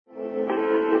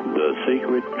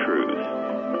secret truth.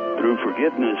 Through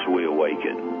forgiveness we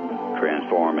awaken,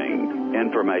 transforming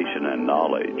information and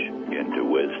knowledge into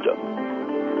wisdom.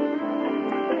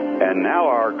 And now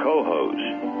our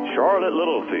co-hosts, Charlotte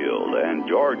Littlefield and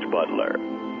George Butler.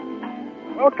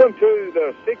 Welcome to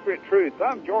The Secret Truth.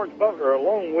 I'm George Butler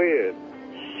along with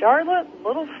Charlotte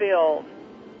Littlefield.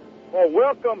 Well,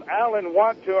 welcome Alan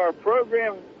Watt to our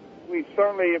program. We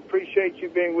certainly appreciate you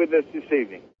being with us this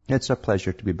evening. It's a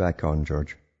pleasure to be back on,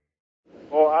 George.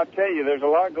 Well, I tell you, there's a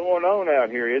lot going on out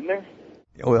here, isn't there?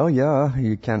 Well, yeah,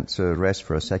 you can't rest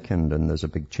for a second, and there's a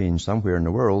big change somewhere in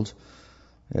the world.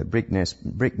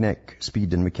 Breakneck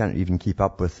speed, and we can't even keep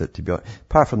up with it.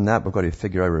 Apart from that, we've got to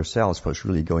figure out ourselves what's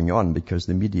really going on, because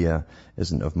the media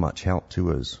isn't of much help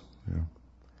to us.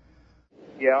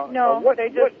 Yeah. No, they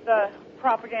just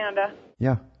propaganda.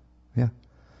 Yeah.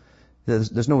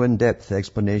 There's no in-depth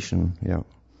explanation. Yeah.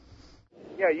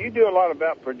 Yeah, you do a lot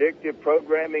about predictive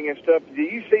programming and stuff. Do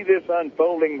you see this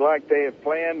unfolding like they have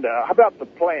planned? How about the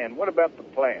plan? What about the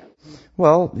plan?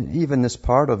 Well, even this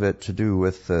part of it to do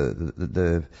with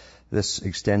this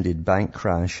extended bank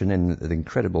crash and then the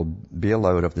incredible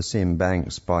bailout of the same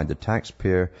banks by the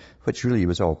taxpayer, which really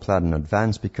was all planned in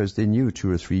advance because they knew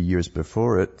 2 or 3 years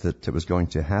before it that it was going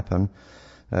to happen.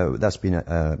 That's been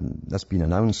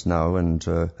announced now and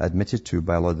admitted to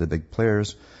by a lot of the big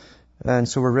players. And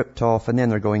so we're ripped off, and then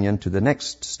they're going into the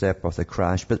next step of the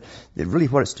crash. But really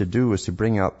what it's to do is to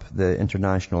bring up the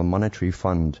International Monetary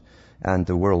Fund and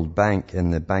the World Bank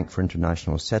and the Bank for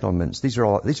International Settlements. These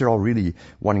are all really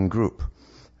one group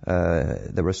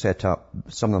that were set up,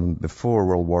 some of them before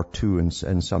World War II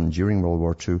and some during World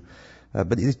War II.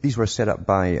 But these were set up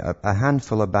by a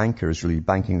handful of bankers, really,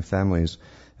 banking families,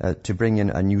 to bring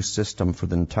in a new system for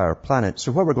the entire planet.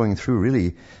 So what we're going through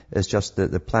really is just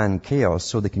the planned chaos,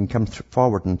 so they can come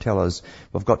forward and tell us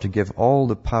we've got to give all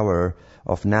the power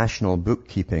of national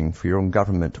bookkeeping for your own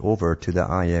government over to the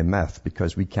IMF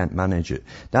because we can't manage it.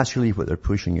 That's really what they're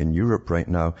pushing in Europe right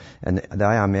now. And the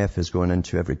IMF is going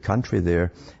into every country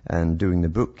there and doing the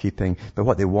bookkeeping. But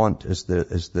what they want is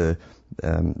the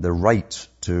right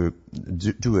to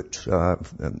do it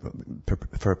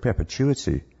for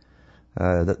perpetuity.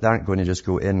 That they aren't going to just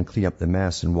go in, clean up the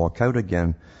mess and walk out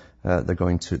again. They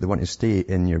want to stay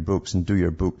in your books and do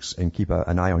your books and keep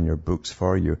an eye on your books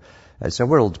for you. It's a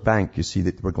World Bank, you see,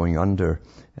 that we're going under,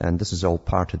 and this is all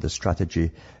part of the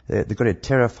strategy. They're going to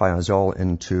terrify us all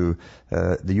into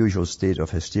the usual state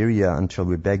of hysteria until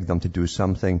we beg them to do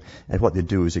something, and what they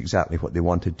do is exactly what they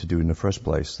wanted to do in the first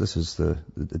place. This is the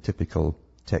typical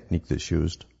technique that's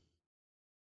used.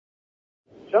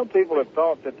 Some people have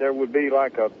thought that there would be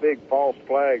like a big false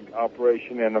flag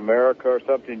operation in America or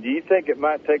something. Do you think it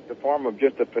might take the form of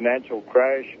just a financial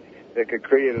crash that could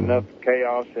create enough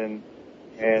chaos and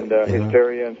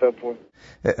hysteria and so forth?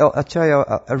 I tell you,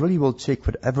 I really will take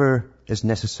whatever is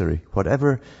necessary.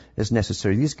 Whatever is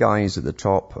necessary. These guys at the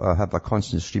top have a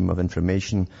constant stream of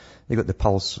information. They've got the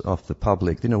pulse of the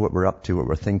public. They know what we're up to, what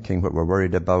we're thinking, what we're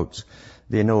worried about.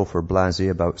 They know if we're blasé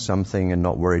about something and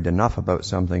not worried enough about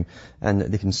something, and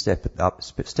they can step it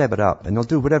up, and they'll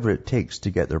do whatever it takes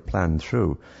to get their plan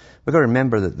through. We've got to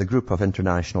remember that the group of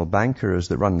international bankers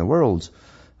that run the world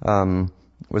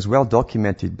was well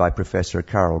documented by Professor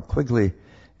Carroll Quigley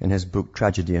in his book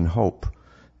Tragedy and Hope.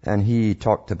 And he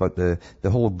talked about the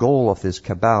whole goal of this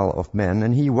cabal of men,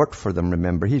 and he worked for them,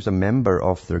 remember. He's a member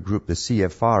of their group, the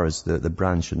CFR is the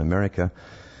branch in America.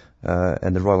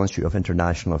 And the Royal Institute of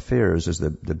International Affairs is the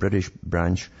British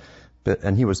branch,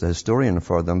 and he was the historian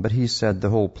for them. But he said the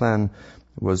whole plan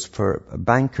was for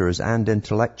bankers and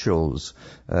intellectuals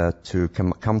to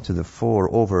come to the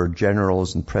fore over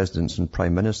generals and presidents and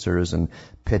prime ministers and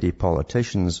petty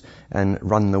politicians and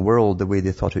run the world the way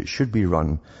they thought it should be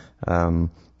run.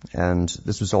 And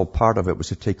this was all part of it, was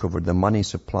to take over the money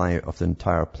supply of the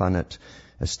entire planet,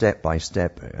 step by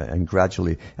step and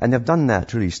gradually. And they've done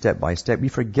that really step by step. We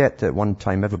forget that one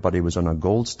time everybody was on a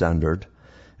gold standard.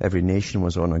 Every nation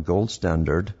was on a gold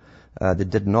standard. They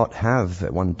did not have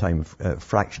at one time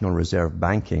fractional reserve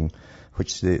banking,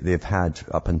 which they've had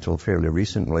up until fairly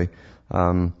recently.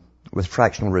 With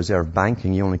fractional reserve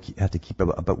banking, you only have to keep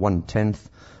about 1/10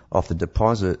 of the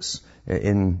deposits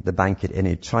in the bank at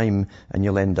any time, and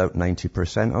you'll lend out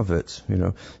 90% of it,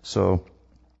 So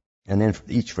And then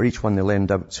for each one they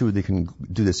lend out to, they can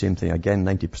do the same thing again,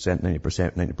 90%,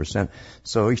 90%, 90%.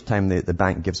 So each time the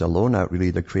bank gives a loan out,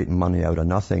 really they're creating money out of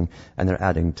nothing, and they're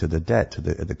adding to the debt to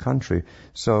the country.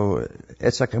 So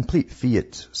it's a complete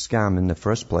fiat scam in the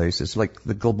first place. It's like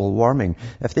the global warming.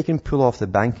 If they can pull off the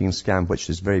banking scam, which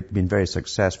has been very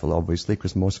successful, obviously,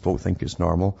 because most folk think it's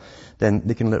normal, then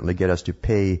they can literally get us to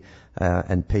pay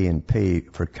and pay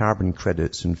for carbon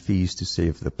credits and fees to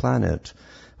save the planet,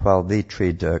 while they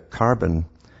trade carbon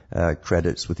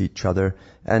credits with each other.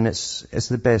 And it's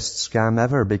the best scam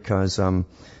ever, because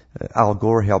Al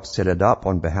Gore helped set it up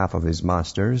on behalf of his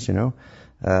masters, you know.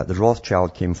 The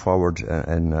Rothschild came forward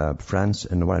in France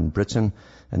and the one in Britain,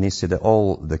 and they said that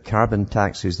all the carbon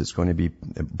taxes that's going to be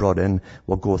brought in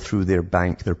will go through their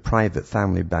bank, their private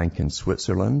family bank in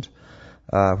Switzerland.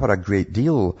 What a great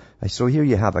deal. So here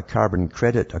you have a carbon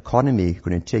credit economy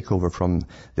going to take over from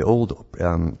the old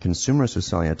consumer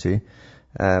society,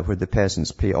 where the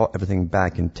peasants pay everything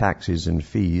back in taxes and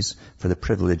fees for the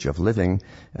privilege of living,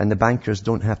 and the bankers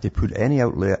don't have to put any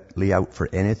outlay out for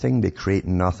anything. They create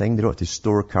nothing. They don't have to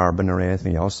store carbon or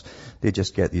anything else. They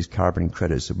just get these carbon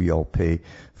credits that we all pay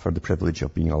for the privilege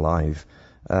of being alive.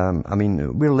 I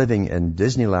mean, we're living in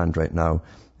Disneyland right now,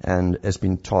 and it's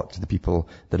been taught to the people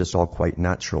that it's all quite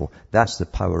natural. That's the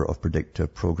power of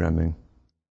predictive programming.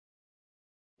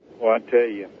 Well, I tell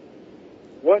you,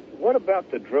 what about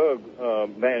the drug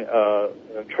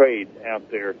trade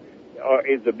out there?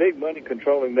 Is the big money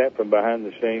controlling that from behind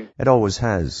the scenes? It always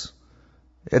has.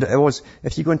 It was.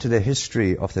 If you go into the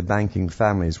history of the banking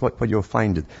families, what you'll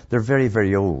find, they're very,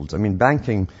 very old. I mean,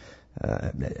 banking.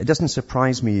 It doesn't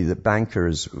surprise me that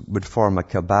bankers would form a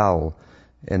cabal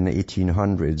in the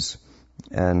 1800s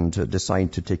and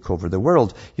decide to take over the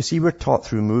world. You see, we're taught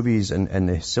through movies and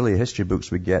the silly history books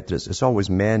we get that it's always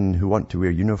men who want to wear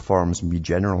uniforms and be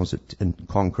generals and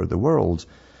conquer the world.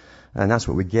 And that's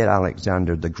what we get,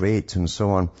 Alexander the Great and so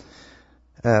on.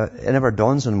 It never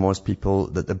dawns on most people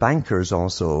that the bankers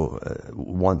also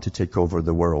want to take over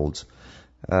the world.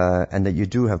 And that you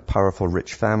do have powerful,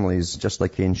 rich families, just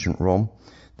like ancient Rome.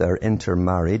 They're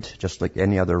intermarried, just like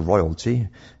any other royalty.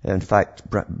 In fact,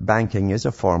 banking is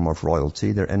a form of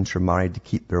royalty. They're intermarried to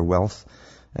keep their wealth,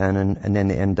 and then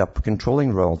they end up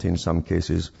controlling royalty in some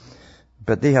cases.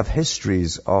 But they have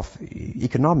histories of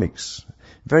economics.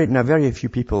 Very few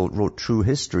people wrote true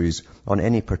histories on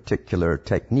any particular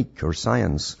technique or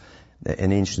science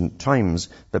in ancient times,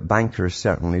 but bankers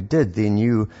certainly did. They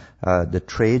knew the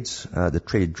trades, the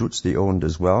trade routes they owned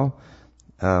as well.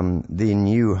 They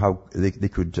knew how they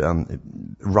could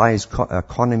rise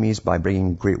economies by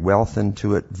bringing great wealth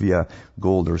into it via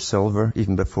gold or silver.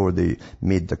 Even before they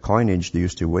made the coinage, they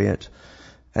used to weigh it.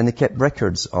 And they kept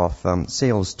records of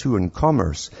sales too and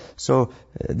commerce. So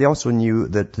they also knew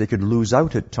that they could lose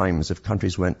out at times if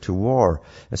countries went to war,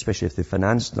 especially if they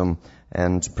financed them,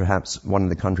 and perhaps one of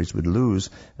the countries would lose.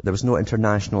 There was no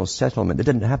international settlement. They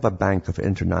didn't have a bank of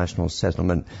international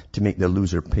settlement to make the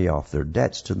loser pay off their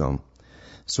debts to them.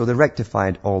 So they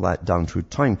rectified all that down through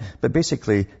time. But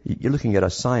basically, you're looking at a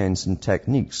science and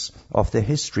techniques of the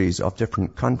histories of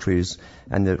different countries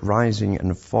and the rising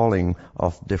and falling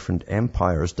of different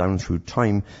empires down through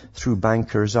time through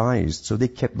bankers' eyes. So they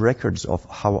kept records of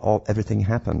how everything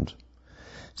happened.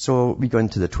 So we go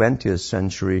into the 20th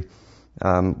century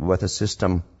with a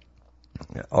system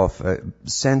of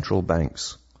central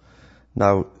banks.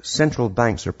 Now, central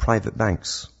banks are private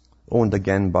banks, owned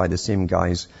again by the same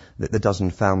guys, the dozen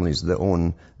families that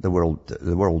own the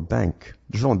World Bank.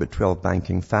 There's only about 12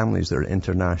 banking families that are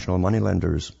international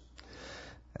moneylenders.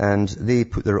 And they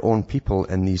put their own people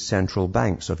in these central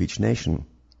banks of each nation.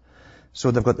 So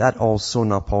they've got that all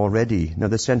sewn up already. Now,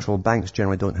 the central banks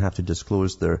generally don't have to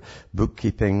disclose their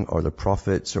bookkeeping or their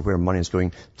profits or where money is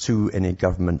going to any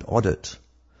government audit.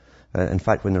 In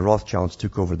fact, when the Rothschilds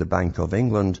took over the Bank of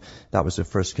England, that was the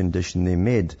first condition they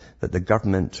made, that the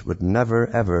government would never,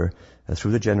 ever,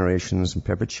 through the generations in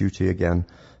perpetuity again,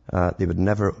 they would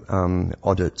never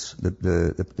audit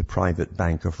the private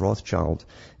Bank of Rothschild.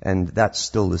 And that's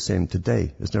still the same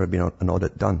today. There's never been an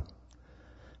audit done.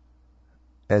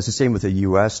 It's the same with the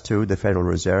U.S. too, the Federal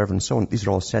Reserve and so on. These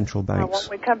are all central banks.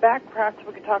 When we come back, perhaps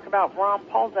we could talk about Ron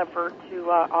Paul's effort to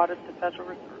audit the Federal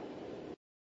Reserve.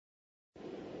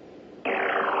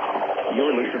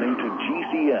 You're listening to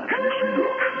GCN,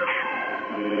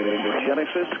 the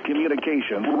Genesis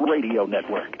Communications Radio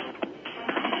Network.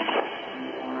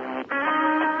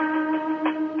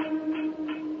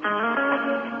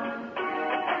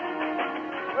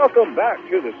 Welcome back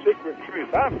to The Secret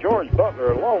Truth. I'm George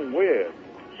Butler along with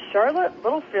Charlotte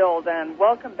Littlefield, and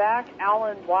welcome back,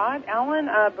 Alan Watt. Alan,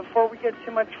 before we get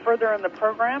too much further in the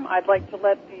program, I'd like to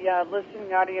let the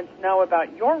listening audience know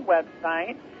about your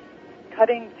website,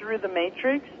 Cutting Through the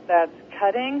Matrix. That's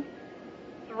Cutting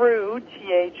Through,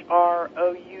 THROUGH,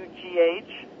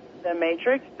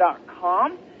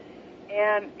 thematrix.com.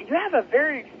 And you have a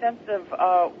very extensive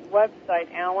website,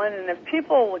 Alan, and if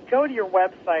people go to your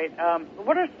website,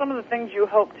 what are some of the things you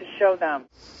hope to show them?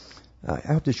 I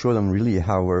have to show them really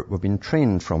how we've been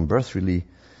trained from birth really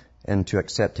into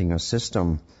accepting a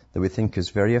system that we think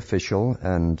is very official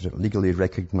and legally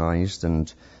recognized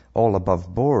and all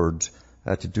above board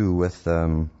to do with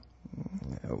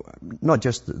not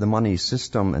just the money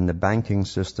system and the banking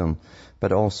system,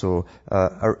 but also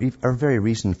our very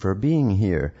reason for being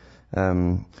here.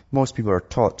 Most people are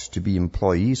taught to be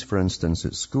employees, for instance,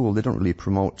 at school. They don't really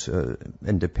promote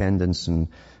independence and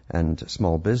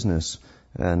small business.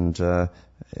 And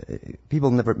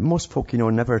most folk,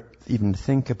 never even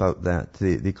think about that.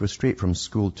 They go straight from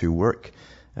school to work,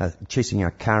 chasing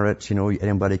a carrot,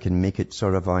 anybody can make it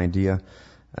sort of idea,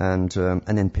 and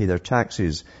then pay their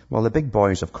taxes. Well, the big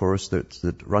boys, of course,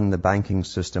 that run the banking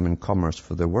system and commerce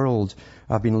for the world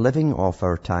have been living off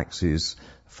our taxes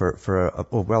for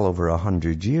well over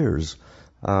 100 years.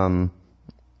 And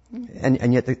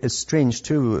yet it's strange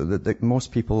too that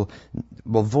most people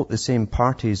will vote the same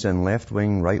parties in left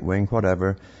wing, right wing,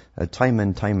 whatever, time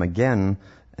and time again,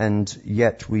 and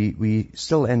yet we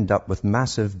still end up with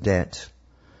massive debt.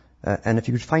 And if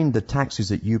you could find the taxes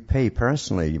that you pay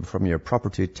personally, from your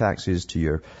property taxes to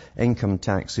your income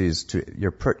taxes to your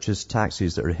purchase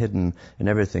taxes that are hidden in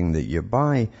everything that you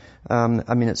buy,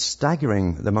 it's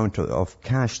staggering the amount of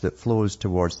cash that flows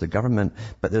towards the government,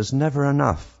 but there's never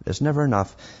enough. There's never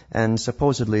enough. And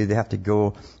supposedly they have to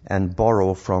go and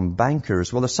borrow from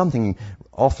bankers. Well, there's something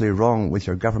awfully wrong with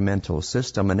your governmental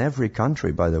system in every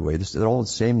country, by the way. They're all the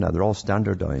same now. They're all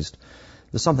standardized.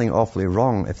 There's something awfully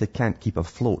wrong if they can't keep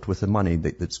afloat with the money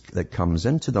that comes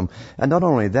into them. And not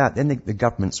only that, then the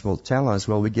governments will tell us,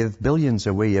 well, we give billions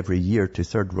away every year to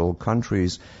third world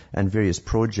countries and various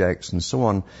projects and so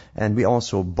on. And we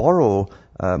also borrow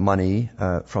money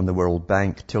from the World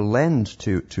Bank to lend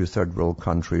to third world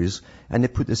countries. And they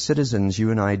put the citizens,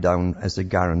 you and I, down as the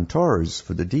guarantors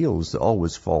for the deals that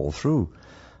always fall through.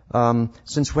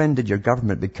 Since when did your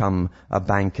government become a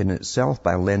bank in itself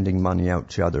by lending money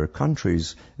out to other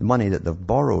countries, the money that they've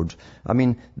borrowed?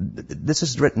 This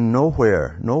is written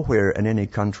nowhere in any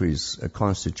country's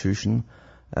constitution.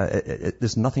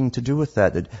 There's nothing to do with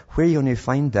that. Where you only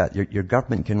find that, your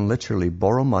government can literally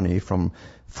borrow money from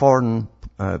foreign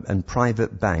and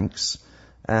private banks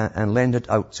and lend it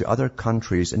out to other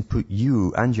countries and put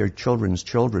you and your children's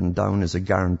children down as the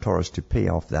guarantors to pay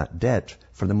off that debt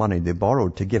for the money they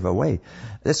borrowed to give away.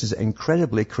 This is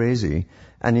incredibly crazy,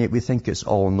 and yet we think it's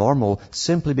all normal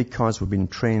simply because we've been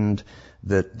trained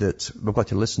that we've got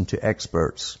to listen to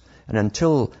experts. And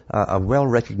until a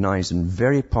well-recognized and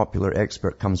very popular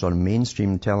expert comes on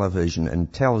mainstream television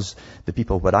and tells the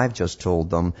people what I've just told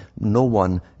them, no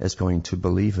one is going to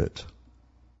believe it.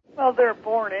 Well, they're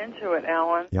born into it,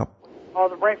 Alan. Yep. All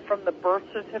the right from the birth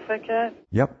certificate.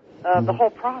 Yep. The whole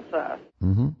process.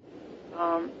 Mm-hmm.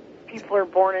 People are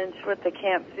born into it. They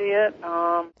can't see it.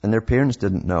 And their parents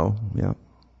didn't know. Yeah.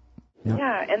 Yep.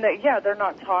 Yeah, and they're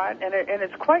not taught, and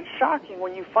it's quite shocking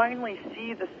when you finally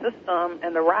see the system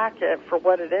and the racket for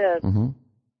what it is. Mm-hmm.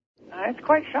 It's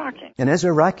quite shocking. And as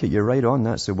a racket, you're right on.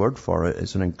 That's the word for it.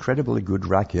 It's an incredibly good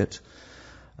racket,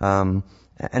 and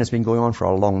it's been going on for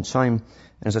a long time.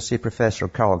 As I say, Professor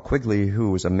Carroll Quigley,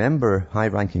 who was a member,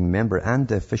 high-ranking member, and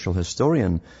the official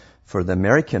historian for the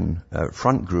American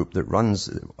front group that runs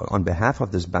on behalf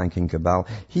of this banking cabal,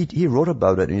 he wrote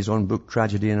about it in his own book,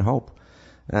 Tragedy and Hope.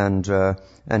 And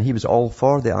he was all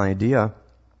for the idea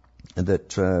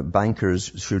that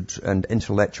bankers should, and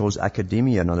intellectuals,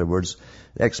 academia, in other words,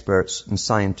 experts and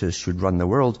scientists should run the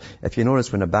world. If you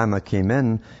notice, when Obama came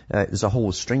in, there's a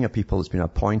whole string of people that's been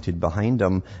appointed behind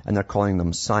him, and they're calling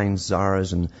them science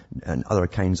czars and other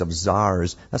kinds of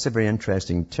czars. That's a very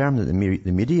interesting term that the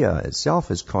media itself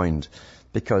has coined,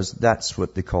 because that's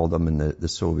what they call them in the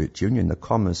Soviet Union, the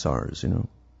commissars, Oh,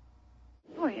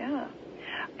 yeah.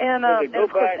 And go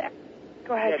back.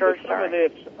 Go ahead, George. Some of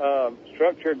this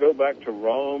structure go back to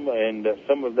Rome and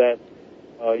some of that,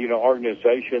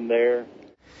 organization there.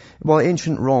 Well,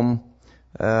 ancient Rome,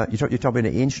 you're talking about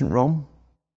ancient Rome?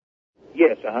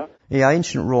 Yes, Yeah,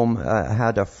 ancient Rome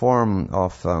had a form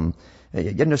of,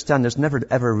 you understand, there's never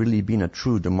ever really been a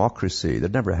true democracy. There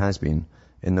never has been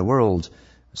in the world.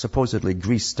 Supposedly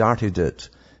Greece started it,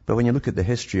 but when you look at the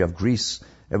history of Greece,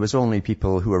 it was only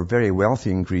people who were very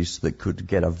wealthy in Greece that could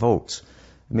get a vote.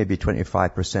 maybe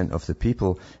 25% of the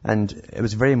people. And it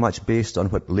was very much based on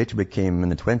what later became in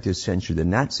the 20th century the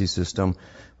Nazi system,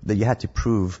 that you had to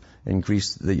prove in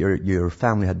Greece that your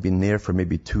family had been there for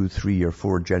maybe 2, 3, or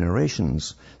 4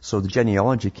 generations. So the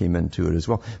genealogy came into it as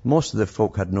well. Most of the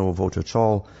folk had no vote at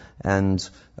all, and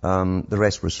the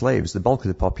rest were slaves. The bulk of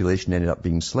the population ended up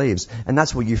being slaves. And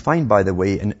that's what you find, by the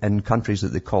way, in countries that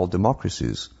they call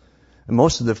democracies. And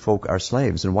most of the folk are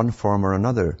slaves in one form or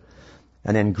another.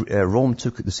 And then Rome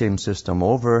took the same system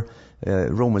over.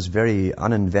 Rome was very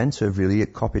uninventive, really.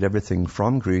 It copied everything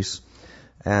from Greece.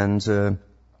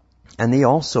 And they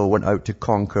also went out to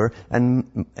conquer.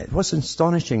 And what's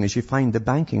astonishing is you find the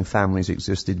banking families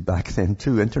existed back then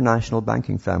too, international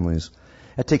banking families.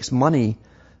 It takes money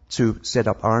to set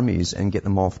up armies and get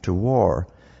them off to war.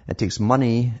 It takes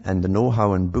money and the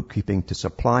know-how and bookkeeping to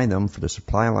supply them for the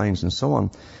supply lines and so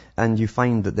on. And you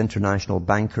find that the international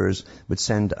bankers would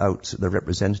send out their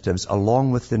representatives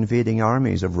along with the invading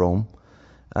armies of Rome.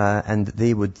 And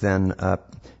they would then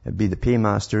be the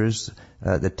paymasters,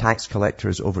 the tax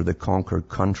collectors over the conquered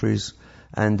countries,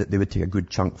 and they would take a good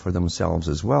chunk for themselves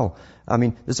as well. I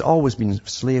mean, there's always been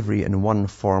slavery in one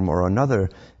form or another,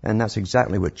 and that's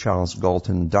exactly what Charles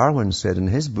Galton Darwin said in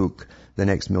his book, The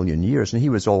Next Million Years. And he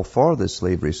was all for the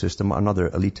slavery system, another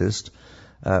elitist,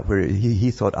 where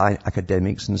he thought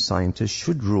academics and scientists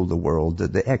should rule the world,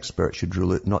 that the experts should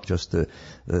rule it, not just the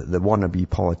wannabe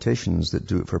politicians that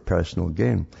do it for personal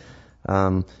gain.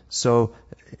 So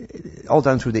all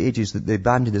down through the ages that they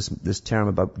bandied this term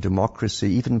about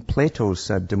democracy. Even Plato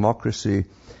said democracy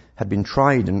had been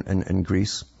tried in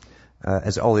Greece,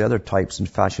 as all the other types in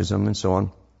fascism and so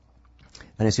on.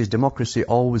 And he says democracy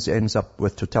always ends up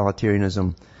with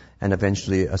totalitarianism and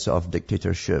eventually a sort of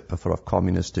dictatorship, a sort of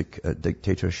communistic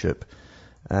dictatorship.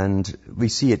 And we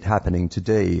see it happening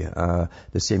today,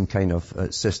 the same kind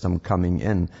of system coming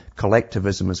in.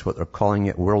 Collectivism is what they're calling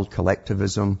it, world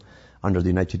collectivism under the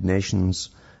United Nations,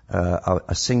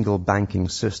 a single banking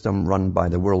system run by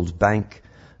the World Bank,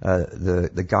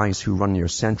 the guys who run your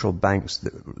central banks,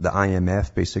 the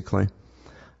IMF basically.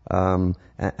 And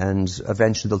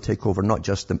eventually they'll take over not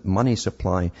just the money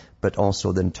supply, but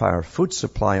also the entire food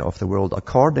supply of the world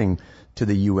according to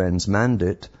the UN's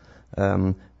mandate.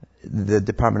 The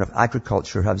Department of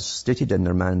Agriculture has stated in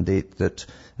their mandate that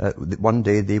one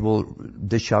day they will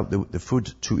dish out the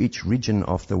food to each region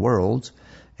of the world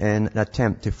in an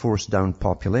attempt to force down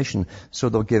population. So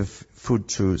they'll give food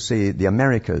to, say, the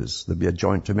Americas. There'll be a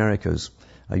joint Americas,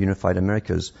 a unified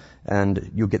Americas,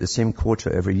 and you'll get the same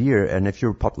quota every year. And if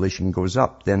your population goes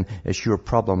up, then it's your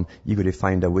problem. You've got to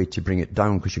find a way to bring it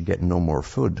down because you're getting no more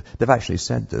food. They've actually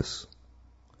said this.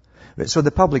 So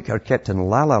the public are kept in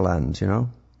la-la land, you know.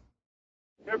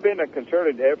 There been a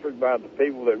concerted effort by the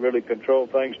people that really control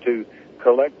things to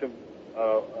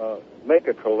make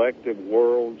a collective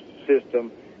world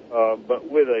system, but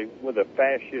with a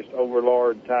fascist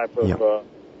overlord type of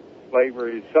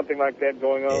slavery. Is something like that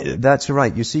going on? That's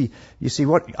right. You see,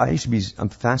 I'm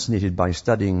fascinated by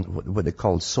studying what they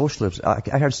call socialism.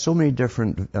 I heard so many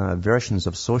different versions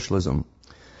of socialism,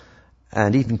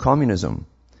 and even communism.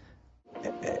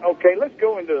 Okay, let's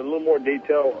go into a little more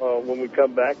detail when we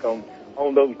come back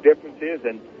on those differences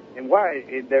and why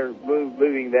they're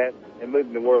moving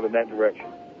the world in that direction.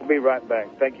 We'll be right back.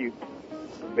 Thank you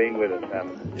for being with us,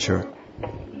 Alan. Sure.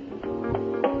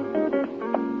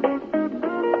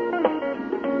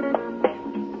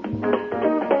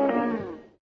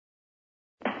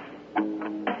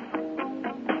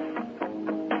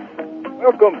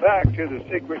 Welcome back to The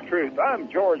Secret Truth.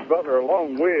 I'm George Butler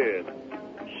along with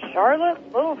Charlotte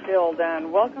Littlefield,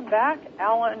 and welcome back,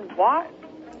 Alan Watt.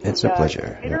 It's a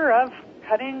pleasure. Creator of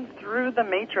Cutting Through the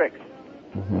Matrix.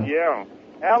 Mm-hmm. Yeah.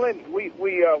 Alan,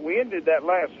 we ended that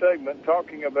last segment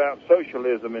talking about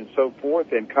socialism and so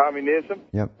forth and communism.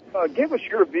 Yep. Give us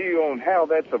your view on how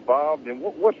that's evolved and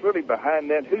what's really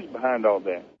behind that. Who's behind all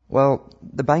that? Well,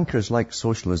 the bankers like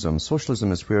socialism.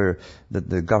 Socialism is where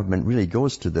the government really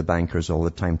goes to the bankers all the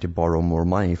time to borrow more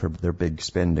money for their big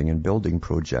spending and building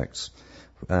projects.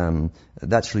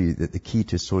 That's really the key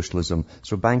to socialism.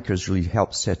 So bankers really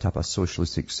help set up a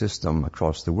socialistic system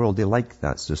across the world. They like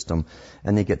that system,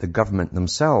 and they get the government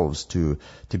themselves to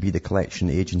be the collection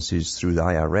agencies through the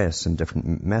IRS and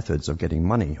different methods of getting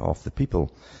money off the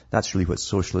people. That's really what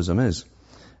socialism is.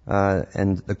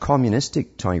 And the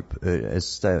communistic type, as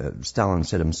Stalin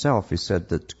said himself, he said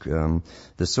that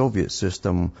the Soviet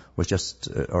system was just,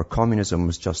 or communism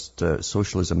was just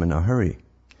socialism in a hurry.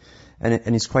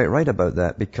 And he's quite right about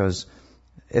that, because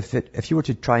if you were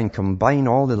to try and combine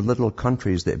all the little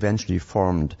countries that eventually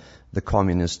formed the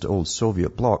communist old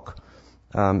Soviet bloc,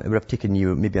 it would have taken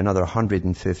you maybe another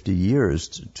 150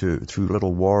 years through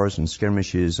little wars and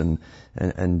skirmishes and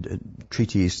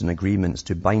treaties and agreements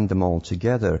to bind them all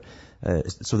together.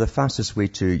 So the fastest way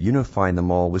to unify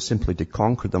them all was simply to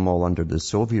conquer them all under the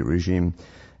Soviet regime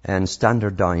and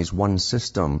standardize one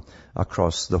system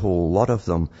across the whole lot of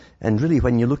them. And really,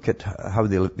 when you look at how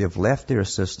they've left their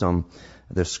system,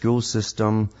 their school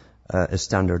system is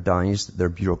standardized, their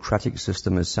bureaucratic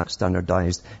system is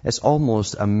standardized. It's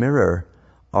almost a mirror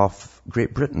of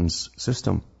Great Britain's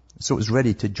system. So it was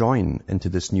ready to join into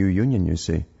this new union, you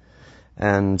see.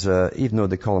 And even though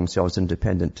they call themselves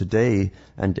independent today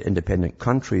and independent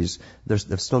countries,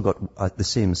 they've still got the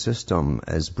same system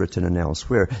as Britain and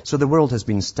elsewhere. So the world has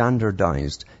been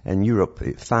standardized in Europe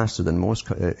faster than most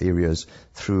areas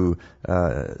through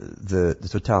the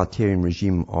totalitarian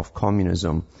regime of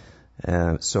communism.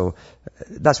 So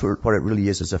that's what it really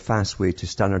is a fast way to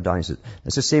standardize it.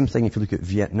 It's the same thing if you look at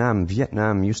Vietnam.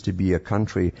 Vietnam used to be a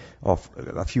country of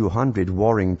a few hundred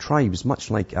warring tribes, much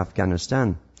like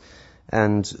Afghanistan.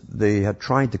 And they had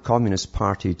tried the Communist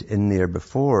Party in there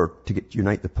before to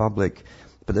unite the public,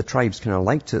 but the tribes kind of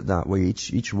liked it that way.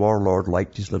 Each warlord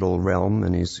liked his little realm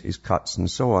and his cuts and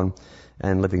so on,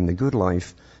 and living the good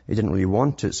life. They didn't really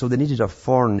want it. So they needed a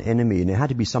foreign enemy, and it had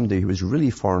to be somebody who was really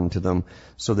foreign to them,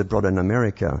 so they brought in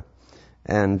America.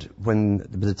 And by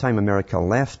the time America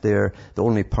left there, the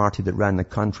only party that ran the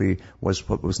country was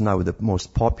what was now the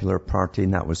most popular party,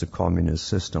 and that was the communist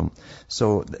system.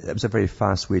 So it was a very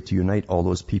fast way to unite all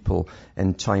those people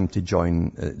in time to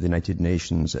join the United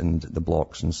Nations and the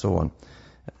blocs and so on.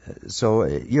 So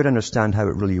you'd understand how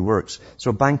it really works.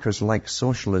 So bankers like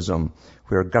socialism,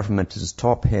 where government is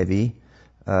top-heavy,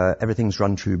 everything's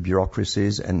run through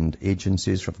bureaucracies and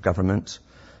agencies of government.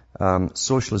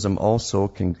 Socialism also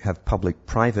can have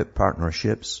public-private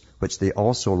partnerships, which they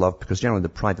also love because generally the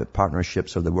private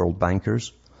partnerships are the world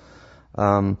bankers.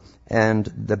 And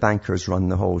the bankers run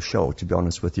the whole show, to be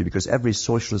honest with you, because every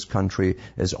socialist country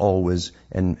is always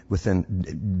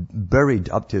buried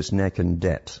up to its neck in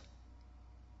debt.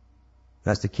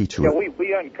 That's the key to it.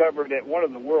 We uncovered at one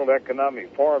of the World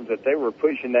Economic Forums that they were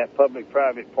pushing that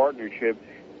public-private partnership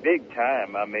big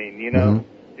time. I mean,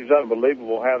 It was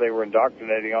unbelievable how they were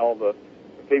indoctrinating all the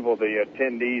people, the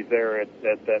attendees there at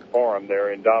that forum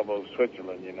there in Davos,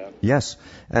 Switzerland, Yes,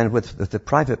 and with the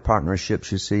private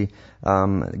partnerships, you see,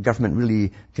 government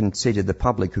really can say to the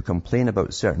public who complain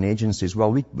about certain agencies,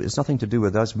 well, it's nothing to do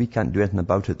with us, we can't do anything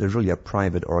about it, there's really a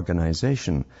private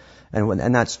organization.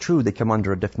 And that's true, they come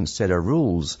under a different set of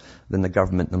rules than the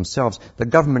government themselves. The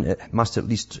government must at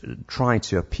least try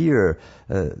to appear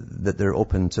that they're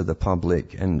open to the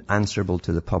public and answerable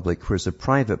to the public, whereas the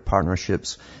private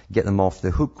partnerships get them off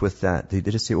the hook with that. They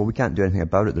just say, well, we can't do anything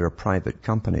about it, they're a private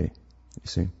company, you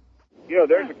see.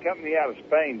 There's a company out of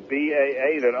Spain,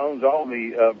 BAA, that owns all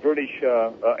the British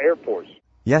airports.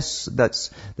 Yes,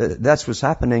 that's what's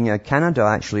happening. Canada,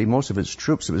 actually, most of its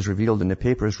troops, it was revealed in the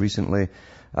papers recently,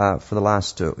 for the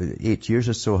last 8 years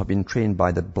or so, have been trained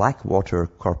by the Blackwater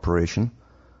Corporation.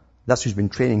 That's who's been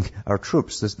training our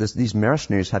troops. These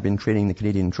mercenaries have been training the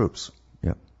Canadian troops.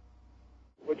 Yeah.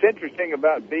 What's interesting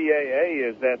about BAA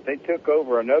is that they took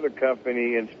over another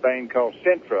company in Spain called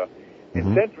Centra.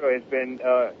 And Centra has been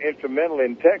instrumental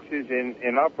in Texas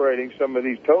in operating some of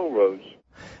these toll roads.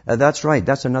 That's right.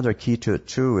 That's another key to it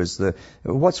too,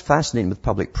 what's fascinating with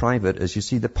public-private is you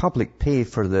see the public pay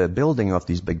for the building of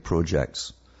these big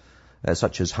projects,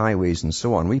 such as highways and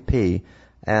so on. We pay,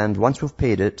 and once we've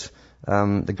paid it,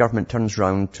 the government turns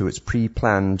around to its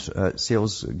pre-planned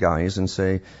sales guys and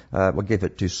say, we'll give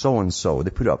it to so-and-so. They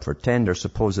put it up for tender,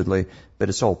 supposedly, but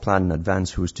it's all planned in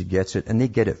advance who's to get it, and they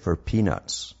get it for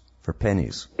peanuts, for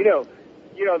pennies.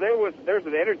 There's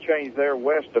an interchange there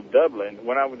west of Dublin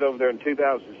when I was over there in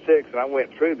 2006, and I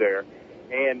went through there,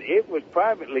 and it was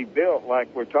privately built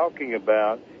like we're talking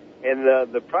about,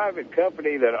 and the private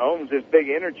company that owns this big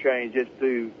interchange is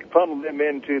to funnel them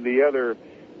into the other,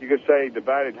 you could say,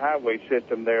 divided highway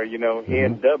system there,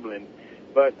 in Dublin.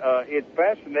 But it's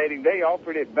fascinating. They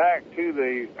offered it back to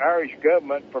the Irish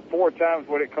government for 4 times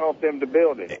what it cost them to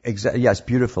build it. Exactly. Yeah, it's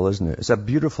beautiful, isn't it? It's a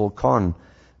beautiful con.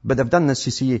 But they've done this,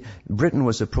 you see, Britain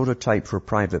was a prototype for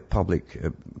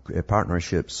private-public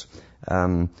partnerships.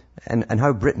 And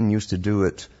how Britain used to do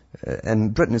it,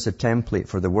 and Britain is a template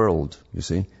for the world, you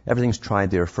see. Everything's tried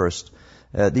there first.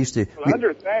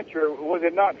 Under Thatcher, was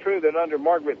it not true that under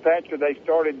Margaret Thatcher they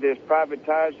started this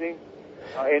privatizing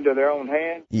into their own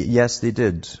hands? Yes, they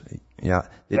did. Yeah.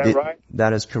 Is that right?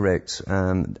 That is correct.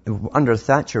 Under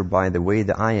Thatcher, by the way,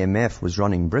 the IMF was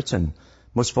running Britain.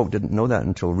 Most folk didn't know that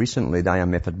until recently. The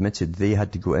IMF admitted they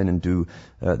had to go in and do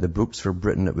the books for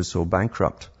Britain. It was so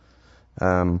bankrupt.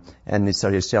 And they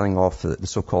started selling off the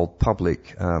so-called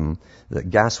public, the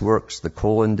gas works, the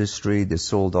coal industry. They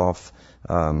sold off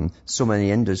so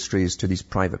many industries to these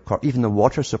private even the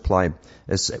water supply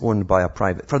is owned by a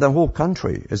private, for the whole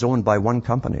country, is owned by one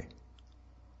company.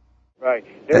 Right.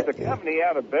 There's a company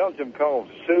out of Belgium called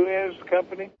Suez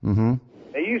Company. Mm-hmm.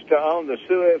 They used to own the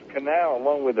Suez Canal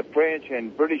along with the French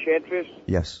and British interests.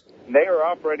 Yes. They are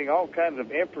operating all kinds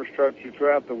of infrastructure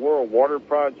throughout the world, water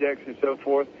projects and so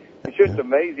forth. It's just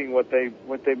amazing what they've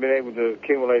been able to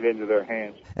accumulate into their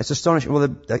hands. It's astonishing.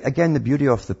 Well, again, the beauty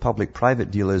of the public-private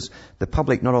deal is the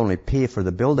public not only pay for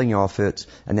the building of it,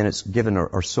 and then it's given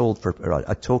or sold for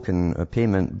a token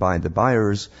payment by the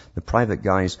buyers, the private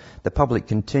guys. The public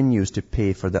continues to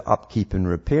pay for the upkeep and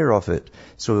repair of it.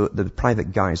 So the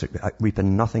private guys are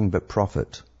reaping nothing but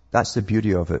profit. That's the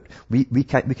beauty of it. We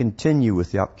continue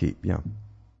with the upkeep. Yeah.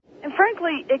 And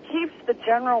frankly, it keeps the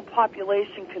general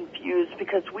population confused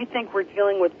because we think we're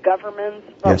dealing with governments,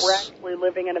 but we're actually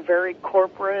living in a very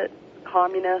corporate,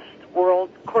 communist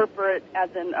world. Corporate as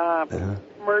in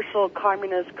commercial,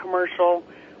 communist, commercial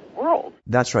world.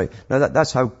 That's right. Now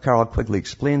that's how Carroll Quigley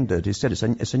explained it. He said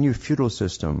it's a new feudal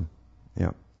system.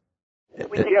 Yeah.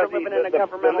 We think we're living in a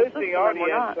governmental system, and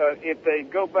we're not. If they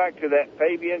go back to that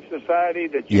Fabian Society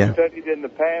that you studied in the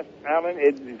past, Alan,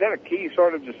 is that a key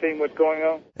sort of to seeing what's going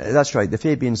on? That's right. The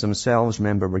Fabians themselves,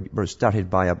 remember, were started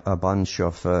by a bunch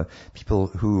of people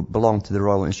who belonged to the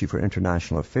Royal Institute for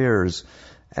International Affairs,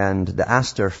 and the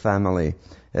Astor family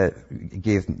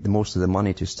gave most of the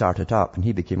money to start it up, and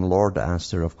he became Lord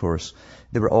Astor, of course.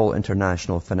 They were all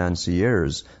international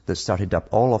financiers that started up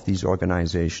all of these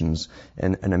organizations.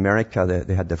 In America,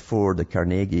 they had the Ford, the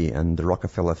Carnegie, and the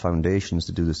Rockefeller foundations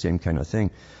to do the same kind of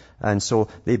thing. And so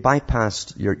they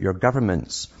bypassed your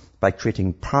governments by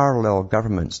creating parallel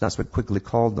governments. That's what Quigley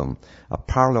called them. A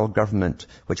parallel government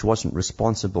which wasn't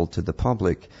responsible to the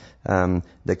public.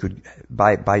 They could,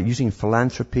 by using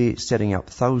philanthropy, setting up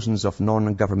thousands of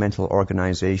non-governmental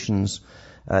organizations,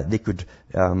 they could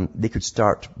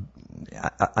start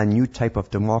a new type of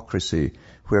democracy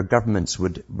where governments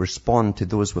would respond to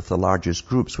those with the largest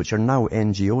groups, which are now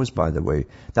NGOs, by the way.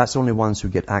 That's only ones who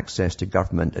get access to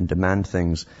government and demand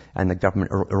things, and the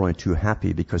government are only too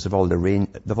happy because they've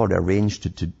already arranged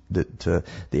that the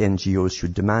NGOs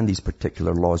should demand these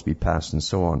particular laws be passed and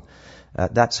so on.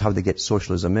 That's how they get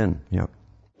socialism in. Yeah.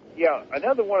 Yeah.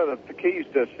 Another one of the keys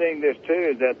to seeing this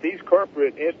too is that these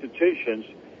corporate institutions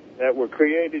that were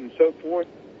created and so forth.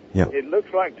 Yeah. It looks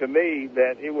like to me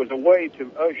that it was a way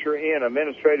to usher in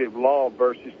administrative law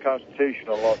versus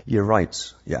constitutional law. You're right.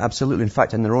 Yeah, absolutely. In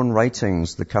fact, in their own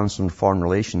writings, the Council on Foreign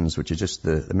Relations, which is just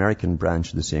the American branch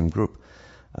of the same group,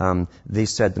 they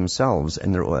said themselves,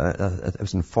 in their, it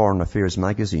was in Foreign Affairs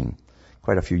magazine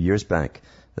quite a few years back,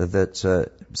 that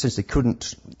since they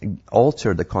couldn't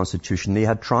alter the Constitution, they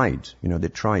had tried. They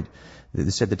tried. They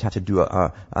said they'd have to do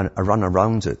a run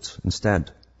around it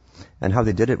instead. And how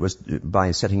they did it was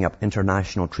by setting up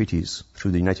international treaties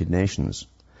through the United Nations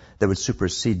that would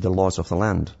supersede the laws of the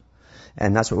land.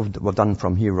 And that's what we've done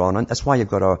from here on. And that's why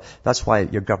that's why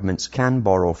your governments can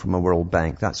borrow from a World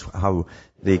Bank. That's how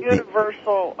they...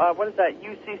 Universal, what is that,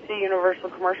 UCC, Universal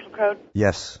Commercial Code?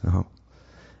 Yes. Uh-huh.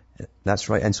 That's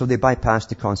right. And so they bypassed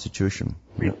the Constitution.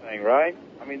 Everything, right?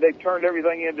 I mean, they've turned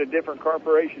everything into different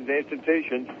corporations,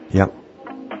 institutions. Yeah.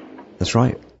 That's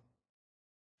right.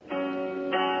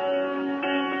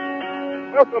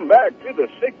 Welcome back to The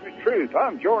Secret Truth.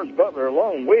 I'm George Butler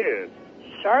along with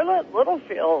Charlotte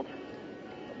Littlefield.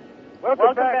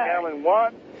 Welcome back, Alan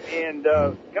Watt. And,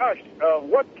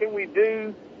 what can we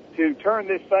do to turn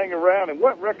this thing around, and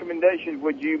what recommendations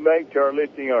would you make to our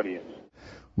listening audience?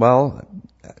 Well,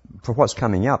 for what's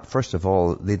coming up, first of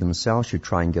all, they themselves should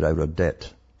try and get out of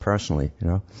debt personally,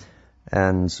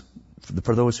 And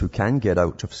for those who can get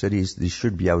out of cities, they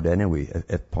should be out anyway,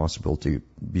 if possible, to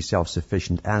be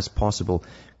self-sufficient as possible,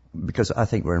 because I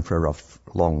think we're in for a rough,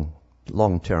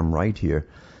 long-term ride here.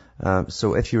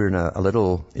 So if you're in a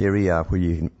little area where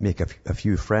you can make a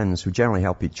few friends who generally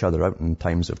help each other out in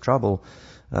times of trouble,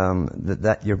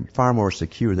 that you're far more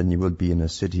secure than you would be in a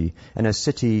city. In a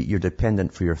city, you're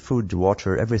dependent for your food,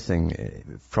 water,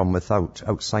 everything from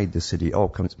outside the city, all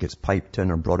gets piped in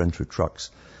or brought in through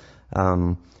trucks.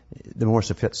 The more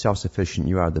self-sufficient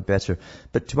you are, the better.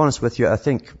 But to be honest with you, I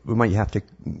think we might have to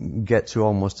get to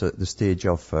almost the stage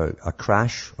of a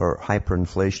crash or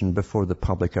hyperinflation before the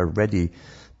public are ready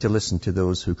to listen to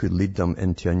those who could lead them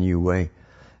into a new way.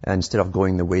 And instead of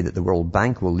going the way that the World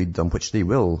Bank will lead them, which they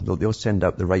will, they'll send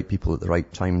out the right people at the right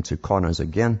time to con us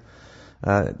again.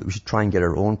 We should try and get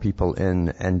our own people in.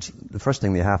 And the first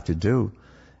thing they have to do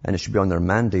and it should be on their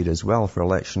mandate as well for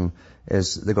election,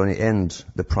 is they're going to end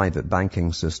the private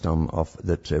banking system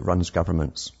that runs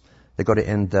governments. They've got to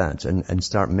end that and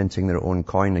start minting their own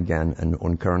coin again and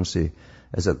own currency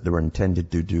as they were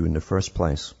intended to do in the first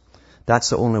place.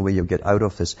 That's the only way you'll get out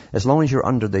of this. As long as you're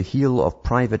under the heel of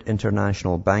private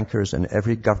international bankers and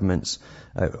every government's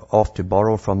off to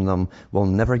borrow from them, we'll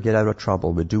never get out of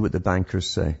trouble. We do what the bankers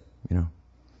say, you know.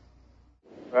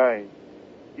 Right.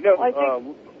 You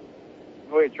know,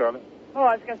 go ahead, Charlie. Oh,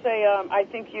 I was going to say, I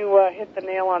think you hit the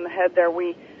nail on the head there.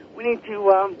 We need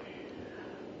to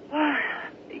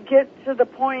get to the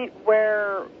point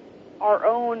where our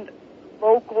own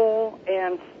local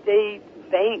and state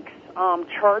banks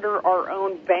charter our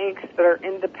own banks that are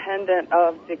independent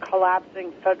of the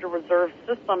collapsing Federal Reserve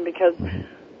System, because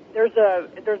there's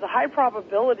a high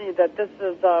probability that this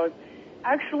is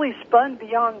actually spun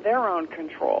beyond their own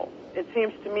control. It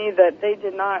seems to me that they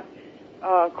did not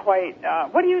quite.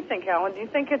 What do you think, Alan? Do you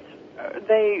think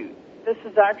this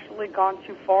has actually gone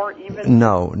too far? Even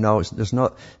no, there's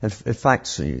not. In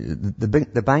fact,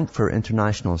 the Bank for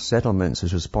International Settlements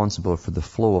is responsible for the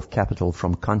flow of capital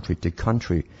from country to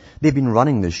country. They've been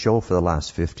running this show for the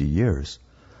last 50 years.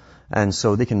 And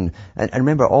so they can, and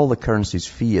remember, all the currency's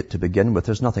fiat to begin with.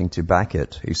 There's nothing to back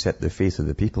it except the faith of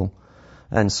the people.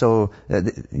 And so,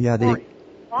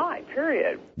 lie,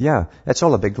 period. Yeah, it's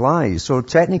all a big lie. So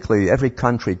technically, every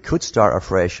country could start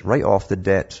afresh, write off the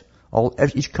debt.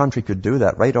 Each country could do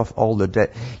that, write off all the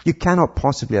debt. You cannot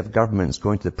possibly have governments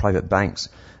going to the private banks,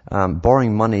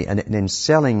 borrowing money and then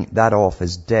selling that off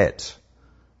as debt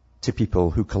to people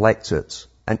who collect it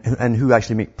and who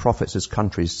actually make profits as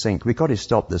countries sink. We've got to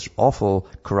stop this awful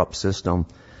corrupt system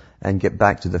and get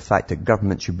back to the fact that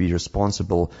government should be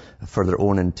responsible for their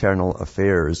own internal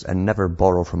affairs and never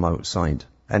borrow from outside.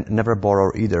 And never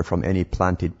borrow either from any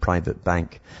planted private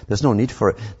bank. There's no need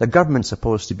for it. The government's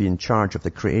supposed to be in charge of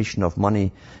the creation of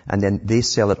money, and then they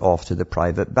sell it off to the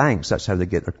private banks. That's how they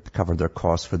cover their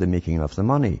costs for the making of the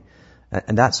money.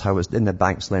 And that's how then the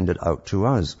banks lend it out to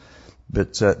us.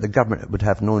 But the government would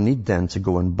have no need then to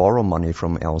go and borrow money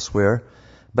from elsewhere.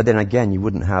 But then again, you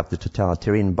wouldn't have the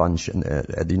totalitarian bunch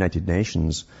at the United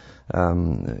Nations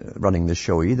running the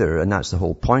show either. And that's the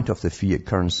whole point of the fiat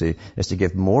currency, is to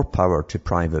give more power to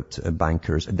private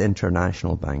bankers and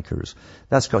international bankers.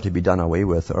 That's got to be done away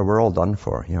with, or we're all done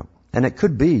for. Yeah, and it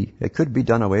could be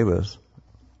done away with.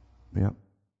 Yeah.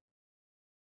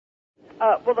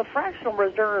 Well, the fractional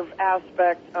reserve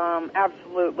aspect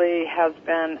absolutely has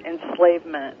been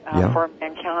enslavement for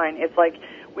mankind. It's like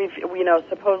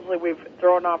supposedly we've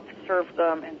thrown off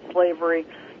serfdom and slavery,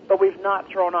 but we've not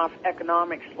thrown off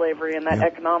economic slavery, and that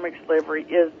economic slavery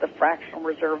is the fractional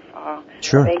reserve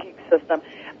banking system.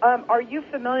 Are you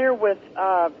familiar with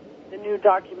the new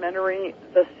documentary,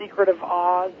 The Secret of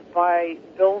Oz, by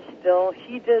Bill Still?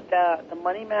 He did the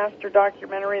Money Master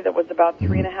documentary that was about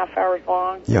 3.5 hours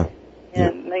long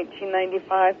in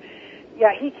 1995.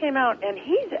 Yeah, he came out, and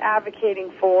he's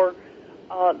advocating for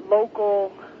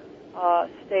local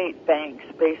state banks,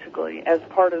 basically, as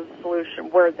part of the solution,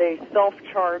 where they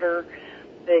self-charter,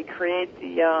 they create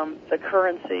the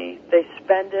currency, they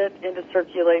spend it into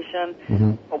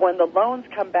circulation, but when the loans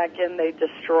come back in, they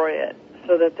destroy it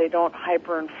so that they don't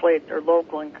hyperinflate their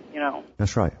local,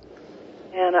 That's right.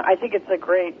 And I think it's a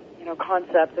great,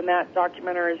 concept, and that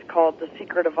documentary is called The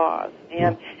Secret of Oz.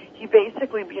 And he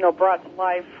basically, brought to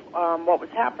life what was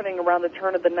happening around the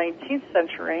turn of the 19th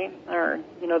century, or,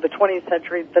 the 20th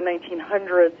century, the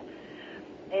 1900s.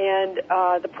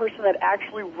 And the person that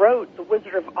actually wrote The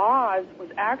Wizard of Oz was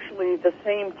actually the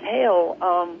same tale,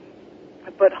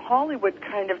 but Hollywood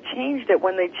kind of changed it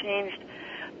when they changed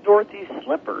Dorothy's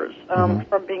slippers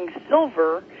from being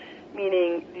silver,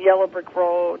 meaning the yellow brick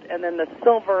road, and then the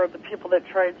silver of the people that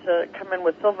tried to come in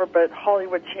with silver, but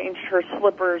Hollywood changed her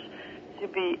slippers to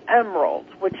be emerald,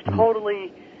 which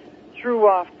totally threw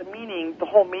off the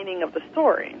whole meaning of the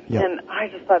story. Yep. And I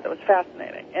just thought that was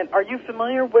fascinating. And are you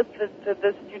familiar with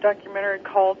this new documentary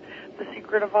called The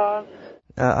Secret of Oz?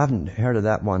 I haven't heard of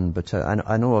that one, but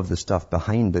I know of the stuff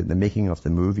behind the making of the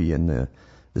movie and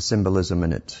the symbolism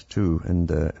in it too, and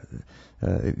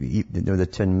the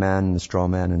Tin Man, the Straw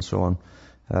Man, and so on.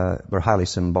 Were highly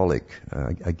symbolic,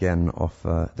 again, of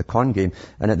the con game.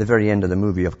 And at the very end of the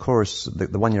movie, of course,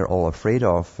 the one you're all afraid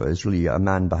of is really a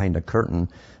man behind a curtain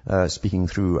speaking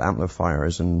through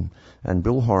amplifiers and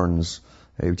bullhorns.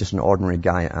 Just an ordinary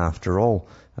guy after all.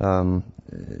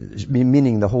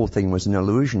 Meaning the whole thing was an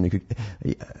illusion.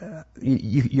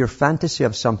 Your fantasy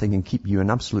of something can keep you in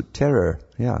absolute terror.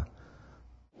 Yeah.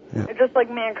 Yeah. And just like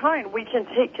mankind, we can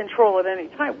take control at any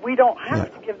time. We don't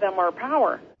have to give them our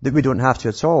power. That we don't have to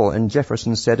at all. And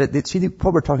Jefferson said it. See,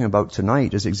 what we're talking about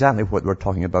tonight is exactly what we're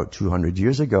talking about 200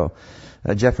 years ago.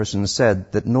 Jefferson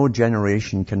said that no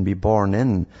generation can be born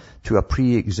in to a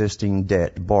pre-existing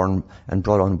debt born and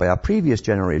brought on by a previous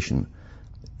generation.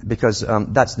 Because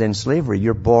that's then slavery.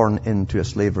 You're born into a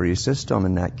slavery system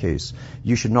in that case.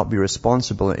 You should not be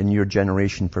responsible in your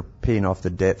generation for paying off the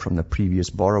debt from the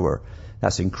previous borrower.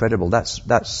 That's incredible.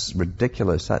 That's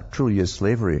ridiculous. That truly is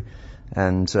slavery.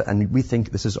 And we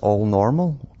think this is all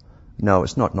normal. No,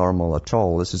 it's not normal at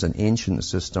all. This is an ancient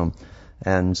system.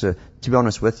 And to be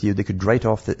honest with you, they could write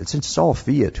off it's all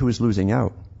fiat. Who is losing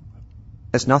out?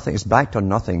 It's nothing. It's backed on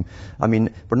nothing. I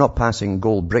mean, we're not passing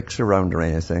gold bricks around or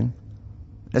anything.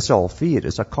 It's all fiat.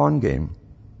 It's a con game.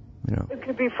 You know. It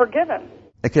could be forgiven.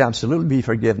 It can absolutely be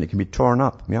forgiven. It can be torn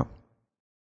up. Yeah.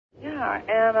 Yeah,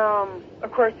 and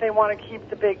of course they want to keep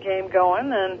the big game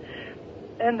going,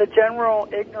 and the general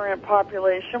ignorant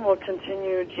population will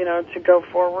continue, to go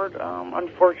forward.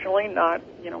 Unfortunately, not,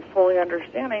 fully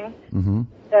understanding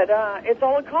that it's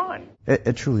all a con.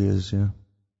 It truly is. Yeah.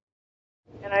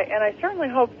 And I certainly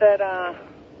hope that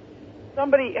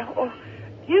somebody.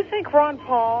 Do you think Ron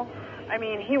Paul? I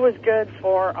mean, he was good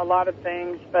for a lot of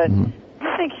things, but do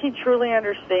you think he truly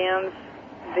understands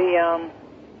the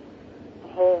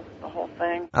whole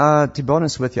thing? To be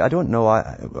honest with you, I don't know.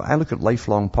 I look at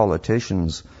lifelong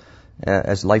politicians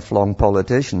as lifelong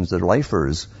politicians. They're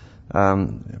lifers.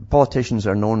 Politicians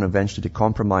are known eventually to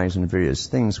compromise on various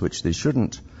things, which they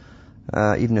shouldn't.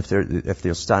 Even if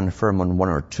they'll stand firm on one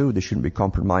or two, they shouldn't be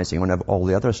compromising on all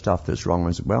the other stuff that's wrong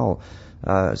as well.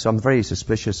 So I'm very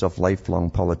suspicious of lifelong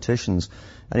politicians.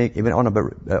 And he went on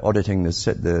about auditing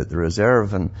the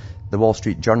reserve, and the Wall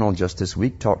Street Journal just this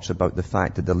week talks about the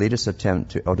fact that the latest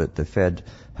attempt to audit the Fed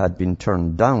had been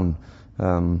turned down,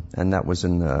 and that was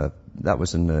in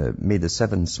May the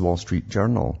 7th Wall Street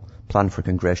Journal. Plan for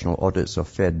congressional audits of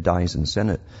Fed, dies in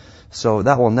Senate. So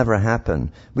that will never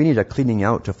happen. We need a cleaning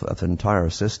out of the entire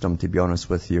system, to be honest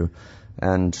with you.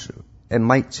 And it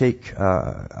might take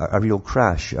a real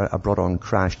crash, a brought-on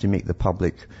crash, to make the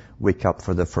public wake up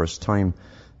for the first time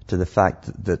to the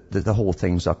fact that the whole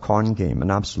thing's a con game,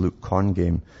 an absolute con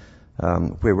game,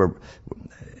 where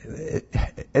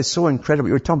it's so incredible.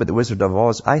 You're talking about the Wizard of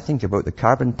Oz. I think about the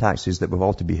carbon taxes that we've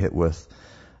all to be hit with.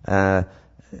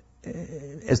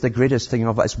 It's the greatest thing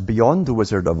of it. It's beyond the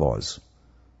Wizard of Oz.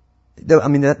 I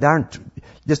mean,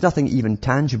 there's nothing even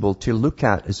tangible to look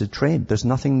at as a trade. There's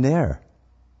nothing there.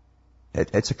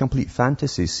 It's a complete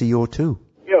fantasy, CO2.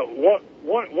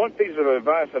 One piece of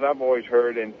advice that I've always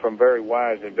heard, and from very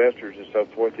wise investors and so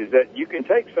forth, is that you can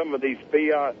take some of these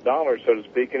fiat dollars, so to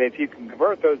speak, and if you can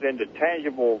convert those into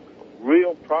tangible,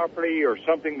 real property or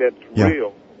something that's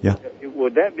real,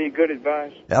 would that be good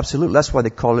advice? Absolutely. That's why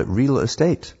they call it real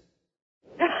estate.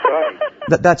 Right.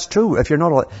 That's true. If you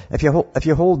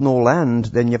hold no land,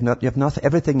 then you have nothing.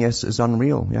 Everything is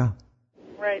unreal. Yeah.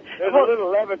 Right. There's a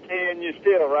little levity in you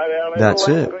still, right, Alan? That's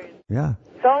it. Yeah.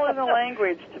 It's all in the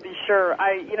language, to be sure.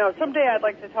 Someday I'd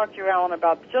like to talk to you, Alan,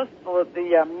 about just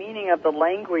the meaning of the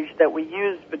language that we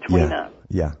use between us.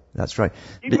 Yeah, that's right.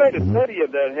 You've made a study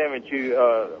of that, haven't you?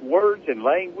 Words and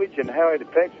language and how it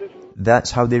affects us?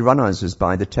 That's how they run us, is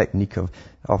by the technique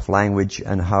of language,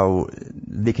 and how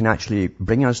they can actually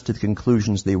bring us to the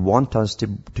conclusions they want us to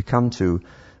come to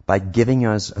by giving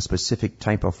us a specific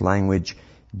type of language,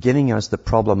 giving us the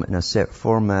problem in a set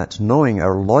format, knowing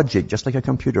our logic, just like a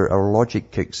computer, our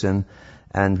logic kicks in,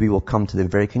 and we will come to the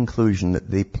very conclusion that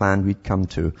they planned we'd come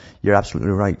to. You're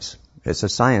absolutely right. It's a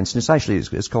science, and it's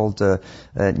called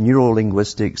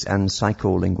neurolinguistics and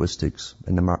psycholinguistics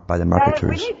by the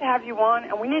marketers. We need to have you on,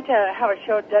 and we need to have a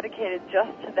show dedicated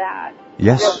just to that.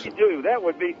 Yes. Yes, you do. That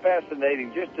would be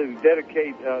fascinating, just to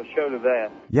dedicate a show to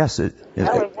that. Yes.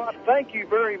 Alan Watt, thank you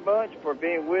very much for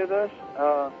being with us.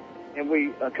 And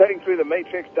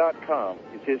cuttingthroughthematrix.com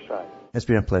is his site. It's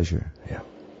been a pleasure. Yeah.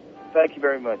 Thank you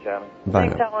very much, Alan. Bye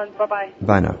Thanks, now. Alan. Bye-bye.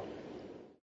 Bye now.